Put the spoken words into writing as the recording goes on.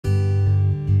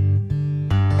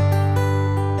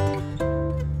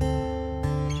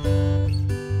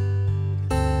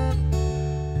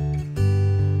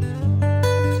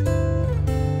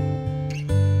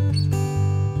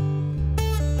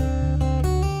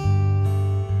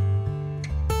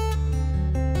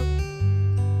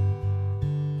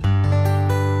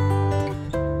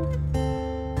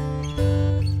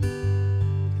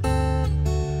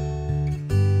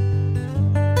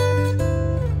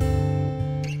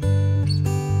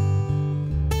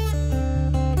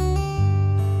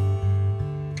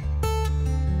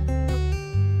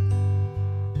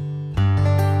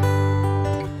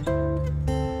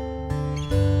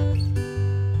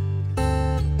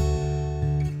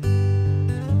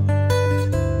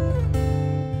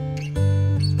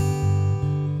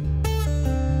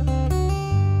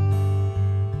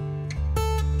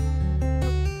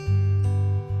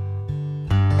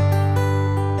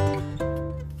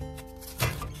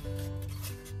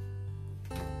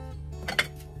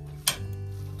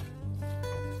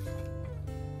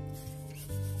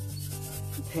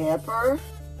pepper,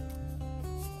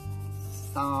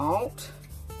 salt,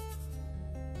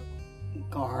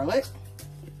 garlic,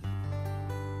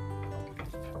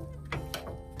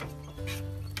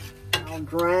 I'll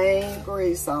drain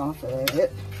grease off of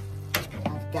it.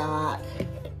 I've got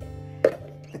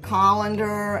the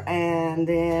colander and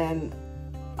then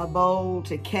a bowl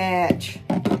to catch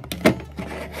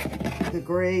the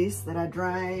grease that I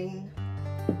drained.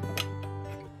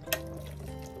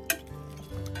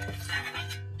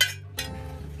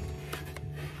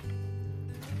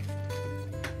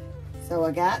 So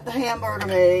I got the hamburger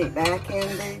meat back in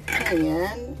the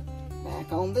pan,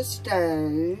 back on the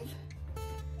stove.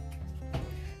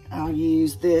 I'll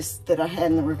use this that I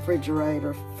had in the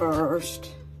refrigerator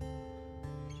first.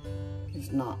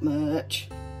 It's not much.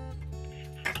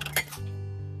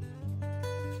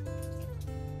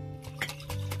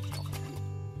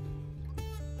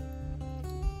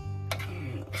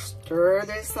 Stir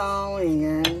this all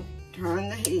in, turn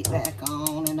the heat back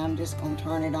on, and I'm just gonna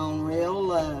turn it on real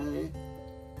low.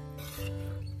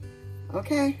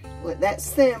 Okay, let that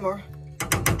simmer.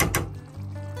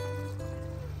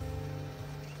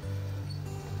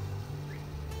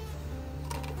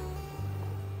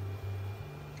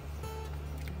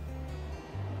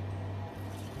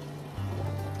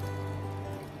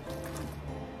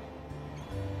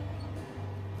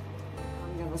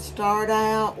 I'm gonna start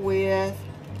out with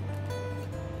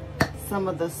some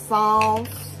of the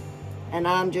sauce, and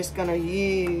I'm just gonna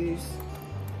use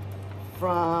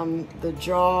from the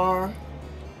jar.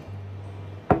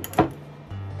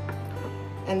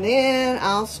 And then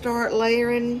I'll start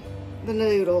layering the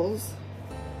noodles.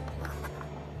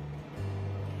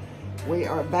 We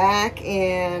are back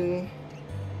in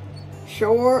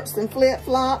shorts and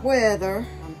flip-flop weather.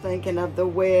 I'm thinking of the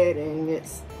wedding.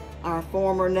 It's our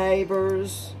former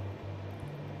neighbor's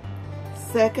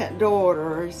second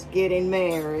daughter's getting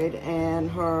married, and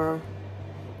her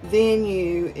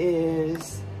venue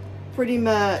is pretty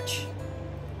much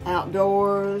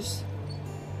outdoors.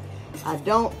 I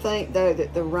don't think though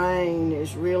that the rain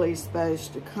is really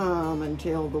supposed to come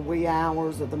until the wee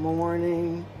hours of the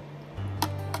morning.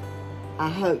 I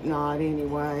hope not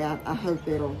anyway. I hope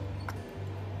it'll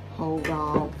hold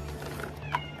off.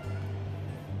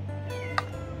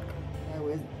 They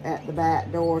was at the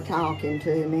back door talking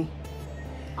to me.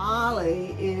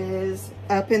 Ollie is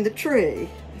up in the tree.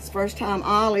 It's the first time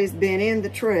Ollie's been in the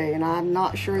tree, and I'm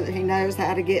not sure that he knows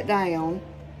how to get down.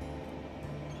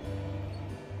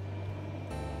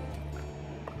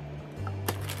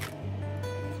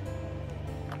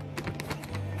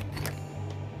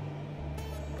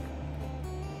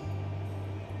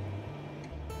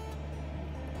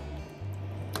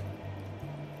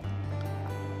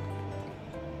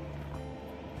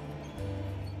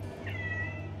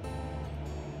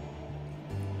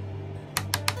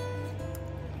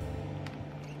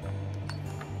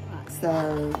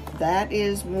 So that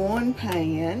is one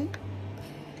pan,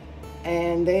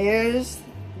 and there's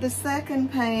the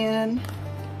second pan.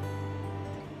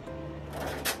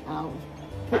 I'll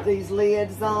put these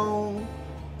lids on,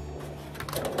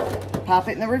 pop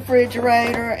it in the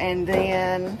refrigerator, and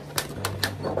then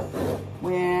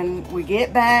when we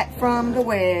get back from the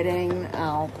wedding,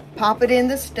 I'll pop it in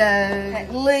the stove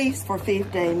at least for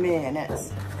 15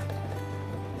 minutes.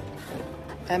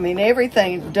 I mean,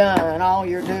 everything's done. All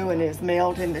you're doing is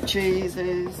melting the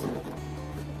cheeses,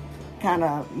 kind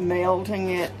of melting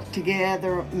it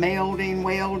together,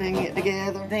 welding it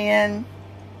together. Then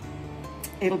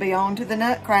it'll be on to the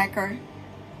Nutcracker.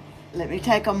 Let me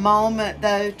take a moment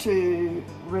though to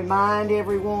remind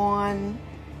everyone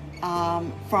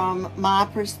from my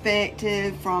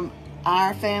perspective, from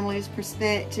our family's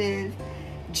perspective,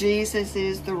 Jesus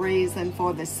is the reason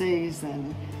for the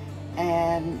season.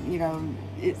 And, you know,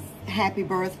 it's happy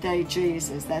birthday,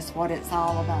 Jesus. That's what it's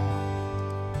all about.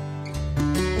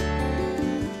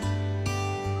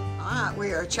 All right,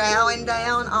 we are chowing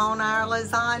down on our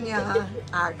lasagna,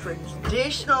 our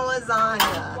traditional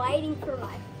lasagna. I'm waiting for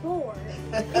my fork.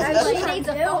 She needs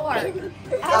a fork.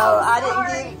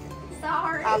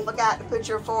 I forgot to put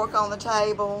your fork on the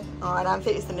table. All right, I'm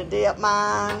fixing to dip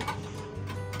mine.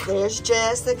 There's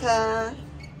Jessica,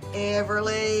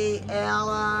 Everly,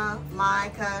 Ella,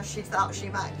 Micah. She thought she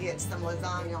might get some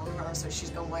lasagna on her, so she's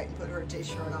gonna wait and put her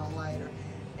t-shirt on later.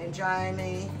 And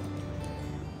Jamie.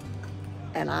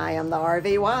 And I am the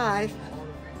RV wife.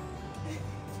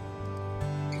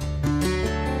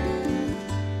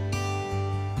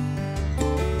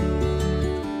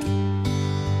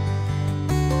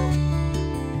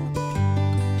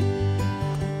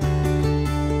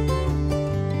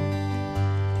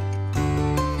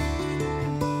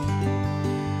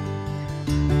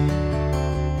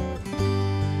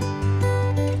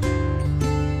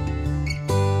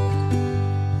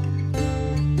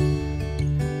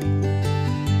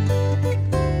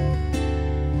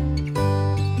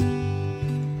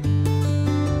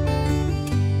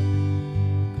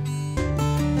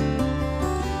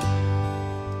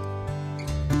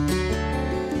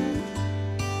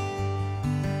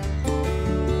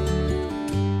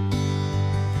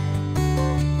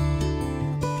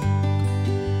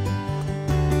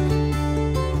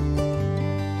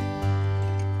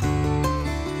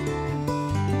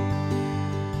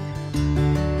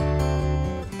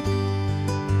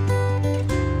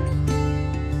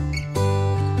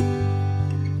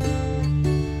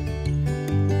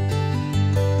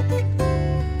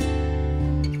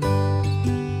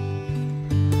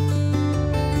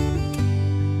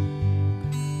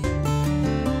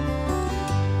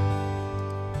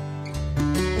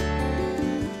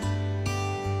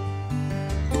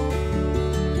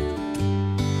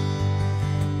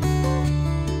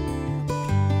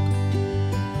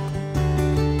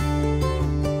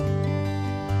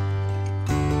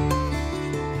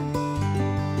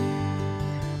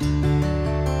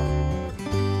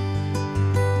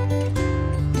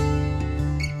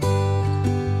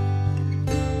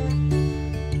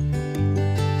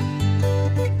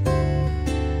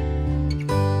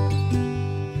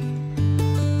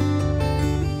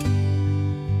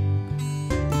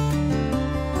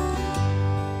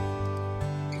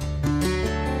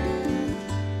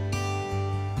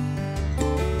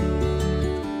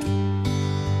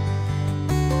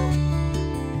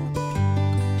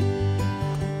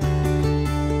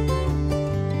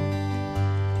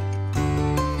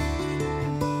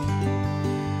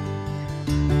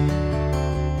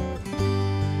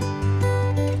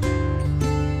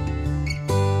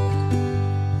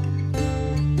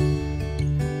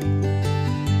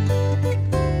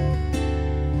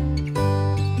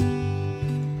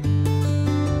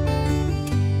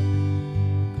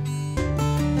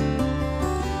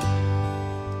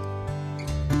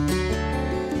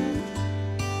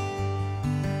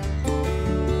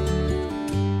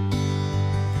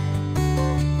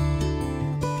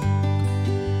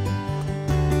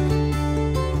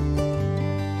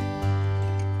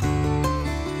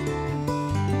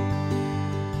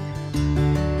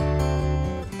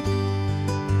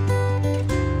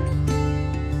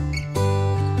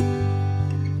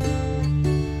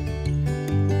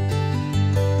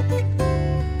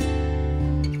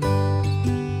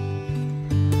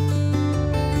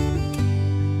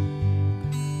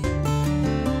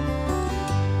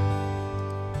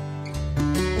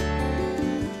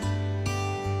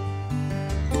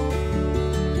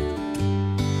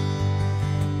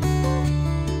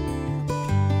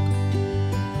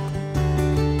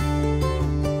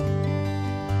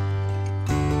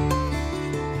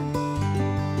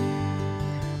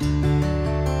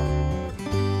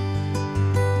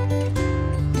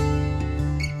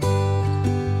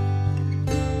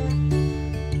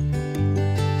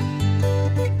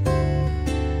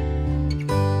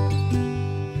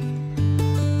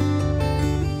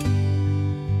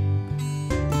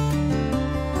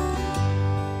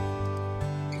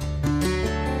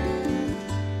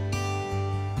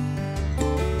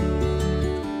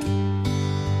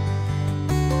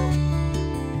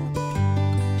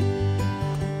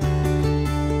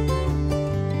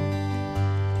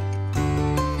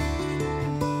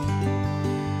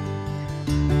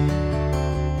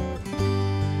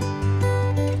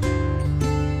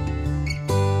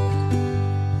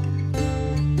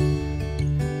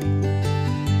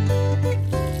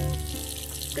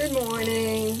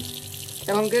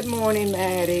 on, good morning,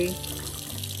 Maddie.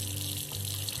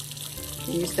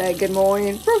 Can you say good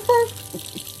morning?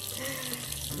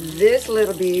 This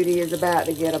little beauty is about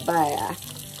to get a bath.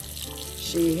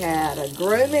 She had a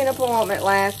grooming appointment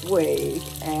last week,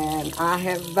 and I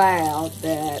have vowed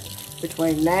that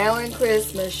between now and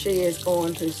Christmas, she is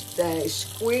going to stay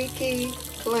squeaky,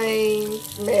 clean,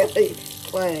 smelly,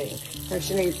 clean. So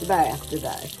she needs a bath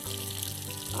today.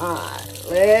 Alright,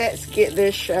 let's get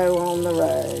this show on the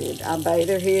road. I bathe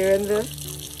her here in the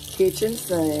kitchen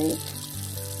sink.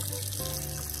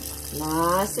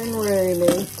 Nice and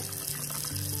roomy.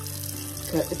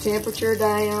 Cut the temperature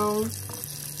down.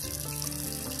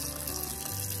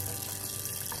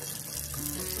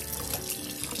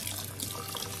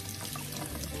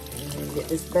 And get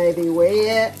this baby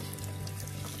wet.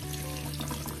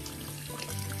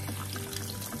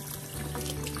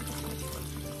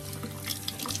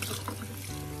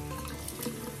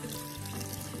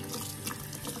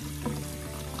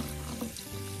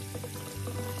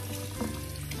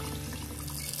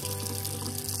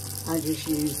 I just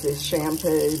use this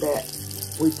shampoo that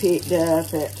we picked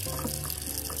up at,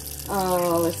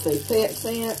 let's see, Pet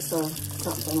Sense or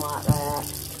something like that.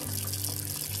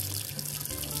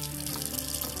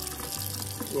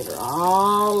 Get her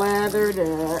all lathered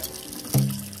up.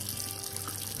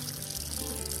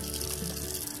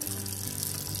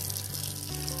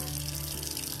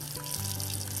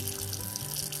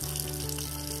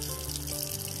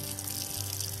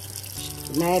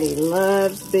 Maddie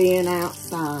loves being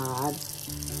outside,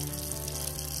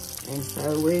 and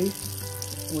so we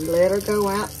let her go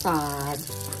outside.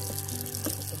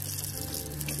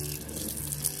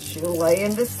 She'll lay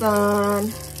in the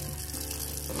sun.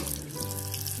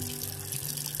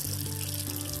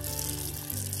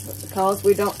 But because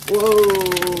we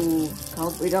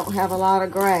don't have a lot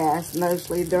of grass,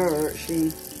 mostly dirt,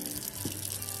 she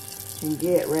can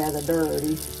get rather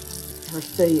dirty, her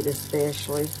feet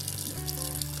especially.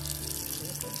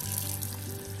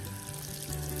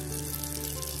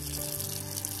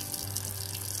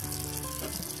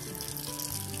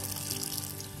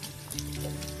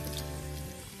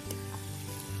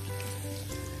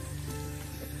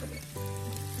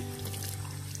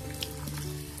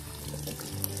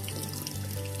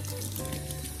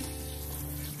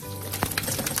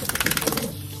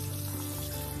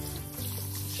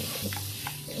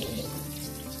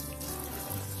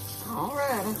 All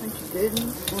right, I think you're good and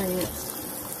rinsed.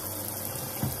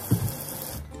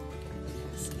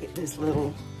 Let's get this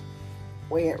little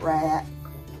wet rat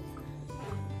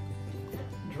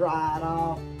dried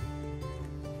off.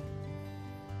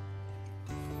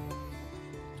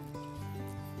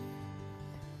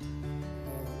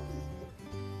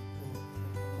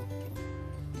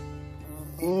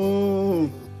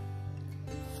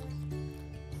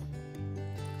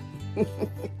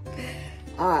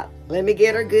 All right, let me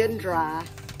get her good and dry.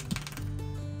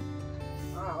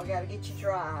 All right, we gotta get you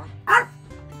dry. Come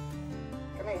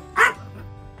here.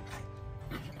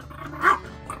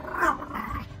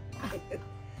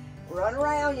 Run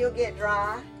around, you'll get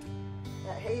dry.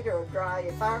 That heater will dry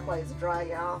you, fireplace will dry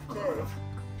you off too.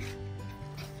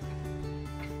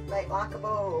 Make like a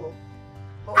bull.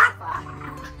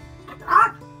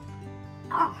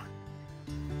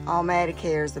 All Maddie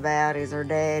cares about is her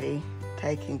daddy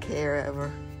taking care of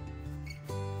her.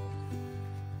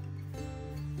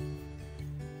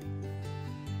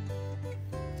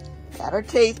 Got her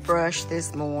teeth brushed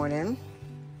this morning.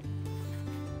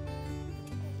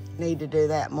 Need to do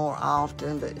that more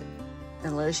often, but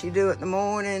unless you do it in the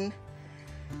morning,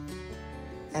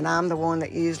 and I'm the one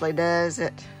that usually does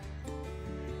it,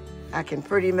 I can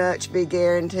pretty much be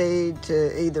guaranteed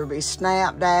to either be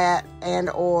snapped at and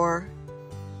or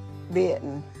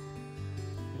bitten.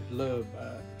 Love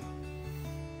bite.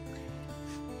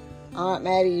 All right,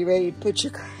 Maddie, you ready to put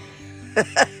your...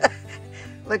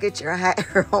 Look at your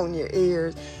hair on your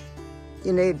ears.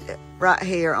 You need, right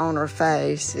here on her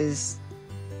face is,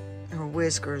 her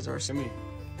whiskers are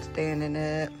standing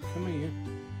up. Come here.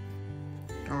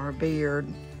 Or her beard.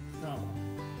 Oh,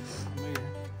 come here.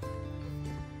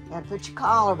 Gotta put your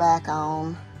collar back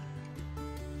on.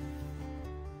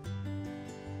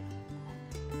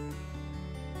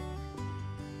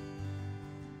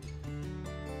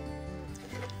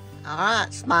 All right,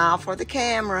 smile for the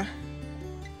camera.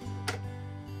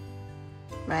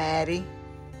 Maddie,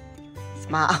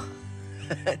 smile.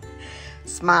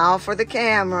 Smile for the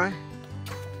camera.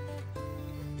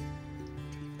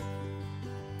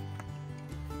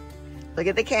 Look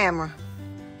at the camera.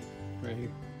 Right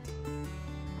here.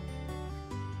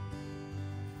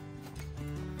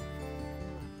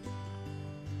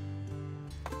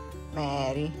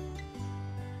 Maddie.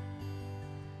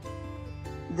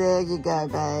 There you go,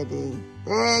 baby.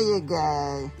 There you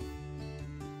go.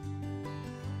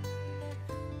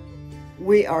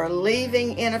 We are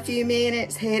leaving in a few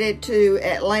minutes, headed to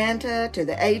Atlanta, to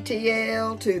the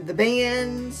ATL, to the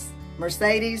Benz,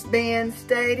 Mercedes-Benz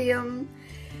Stadium.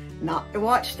 Not to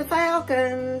watch the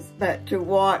Falcons, but to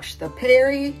watch the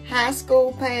Perry High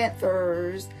School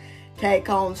Panthers take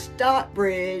on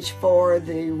Stockbridge for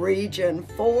the Region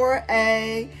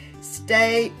 4A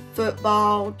State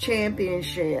Football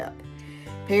Championship.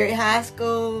 Perry High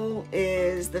School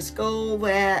is the school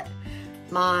that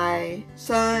my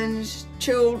son's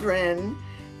children,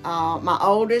 my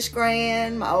oldest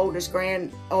grandson, my oldest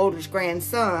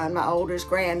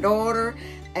granddaughter,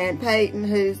 and Peyton,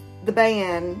 who's the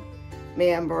band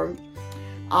member,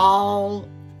 all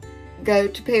go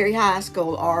to Perry High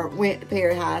School or went to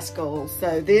Perry High School.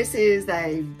 So this is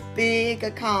a big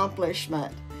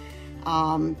accomplishment.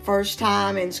 First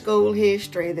time in school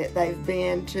history that they've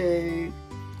been to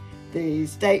the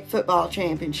state football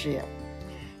championship.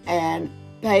 And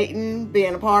Peyton,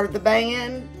 being a part of the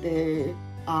band, the,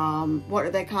 what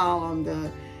do they call them? The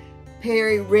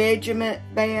Perry Regiment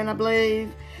Band, I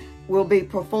believe, will be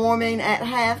performing at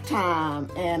halftime.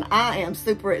 And I am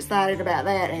super excited about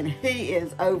that. And he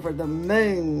is over the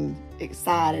moon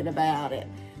excited about it.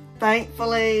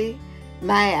 Thankfully,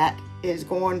 Matt is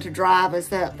going to drive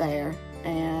us up there.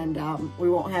 And we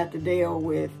won't have to deal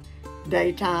with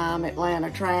daytime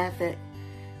Atlanta traffic.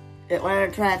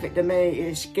 Atlanta traffic to me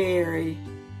is scary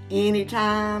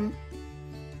anytime,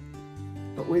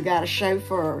 but we've got a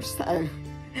chauffeur, so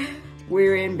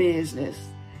we're in business.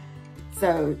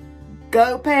 So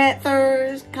go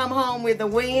Panthers, come home with a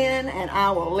win, and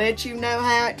I will let you know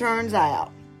how it turns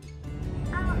out.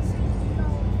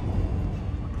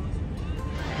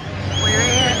 We're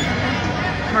in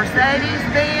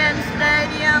Mercedes-Benz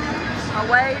Stadium,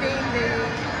 awaiting the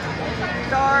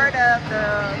start of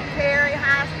the Perry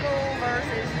High School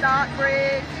versus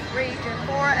Stockbridge Region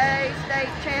 4A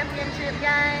State Championship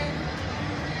game.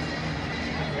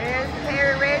 There's the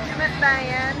Perry Regiment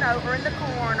Band over in the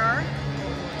corner.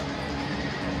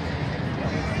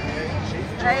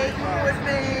 Peyton would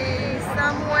be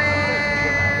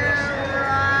somewhere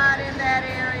right in that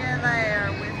area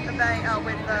there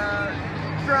with the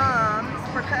drums,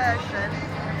 percussion.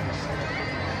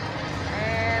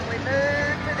 And we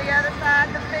move to the other side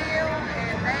of the field,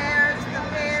 and there's the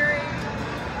Perry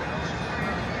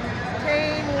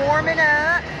team warming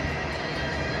up.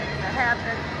 They have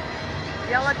the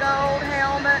yellow gold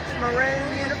helmets,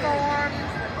 maroon uniforms.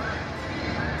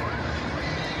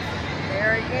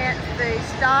 They're against the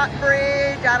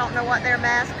Stockbridge. I don't know what their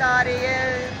mascot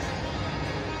is.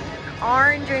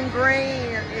 Orange and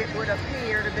green, it would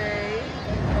appear to be.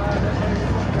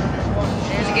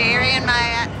 There's Gary and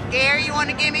Matt. Gary, you want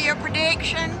to give me your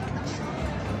prediction?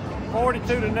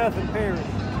 42-0 Perry.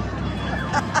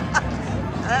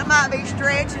 That might be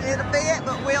stretching it a bit,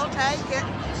 but we'll take it.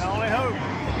 I only hope.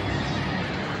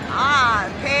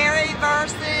 Perry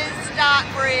versus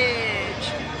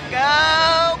Stockbridge.